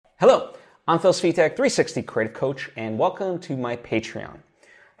Hello, I'm Phil Svitek, 360 Creative Coach, and welcome to my Patreon.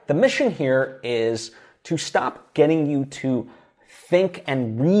 The mission here is to stop getting you to think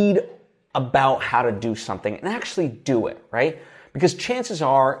and read about how to do something and actually do it, right? Because chances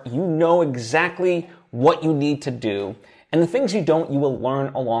are you know exactly what you need to do, and the things you don't, you will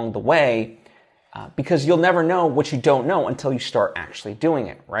learn along the way because you'll never know what you don't know until you start actually doing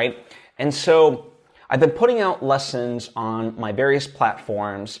it, right? And so I've been putting out lessons on my various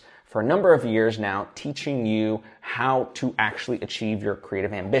platforms for a number of years now, teaching you how to actually achieve your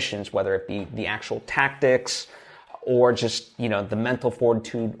creative ambitions, whether it be the actual tactics or just, the mental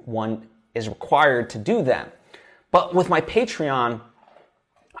fortitude one is required to do that. But with my Patreon,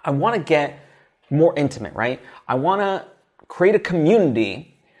 I want to get more intimate, right? I want to create a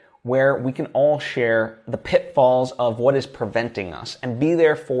community where we can all share the pitfalls of what is preventing us and be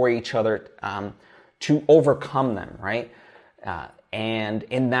there for each other to overcome them, right? And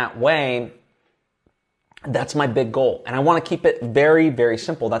in that way, that's my big goal. And I want to keep it very, very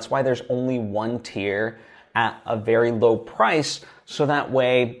simple. That's why there's only one tier at a very low price. So that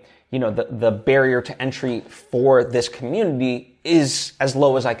way, the barrier to entry for this community is as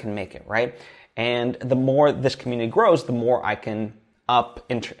low as I can make it, right? And the more this community grows, the more I can up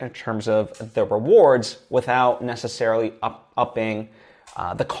in terms of the rewards without necessarily upping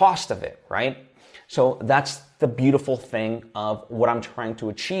the cost of it, right? So that's the beautiful thing of what I'm trying to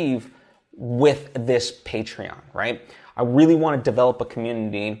achieve with this Patreon, right? I really want to develop a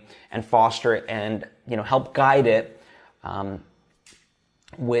community and foster it and, help guide it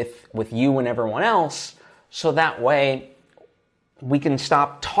with you and everyone else. So that way we can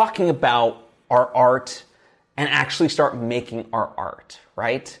stop talking about our art and actually start making our art,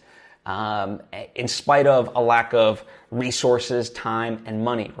 right? In spite of a lack of resources, time, and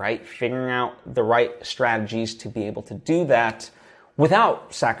money, right? Figuring out the right strategies to be able to do that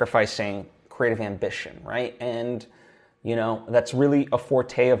without sacrificing creative ambition, right? And, that's really a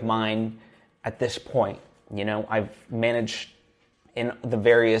forte of mine at this point. I've managed in the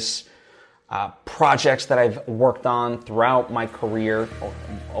various projects that I've worked on throughout my career,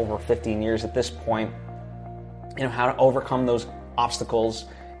 over 15 years at this point, how to overcome those obstacles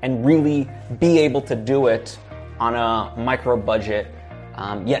and really be able to do it on a micro budget,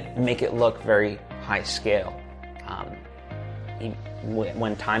 yet make it look very high scale,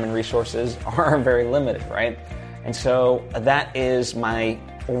 when time and resources are very limited, right? And so that is my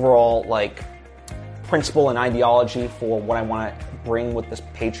overall principle and ideology for what I want to bring with this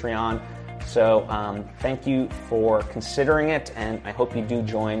Patreon. So thank you for considering it, and I hope you do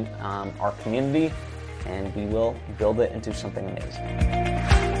join our community, and we will build it into something amazing.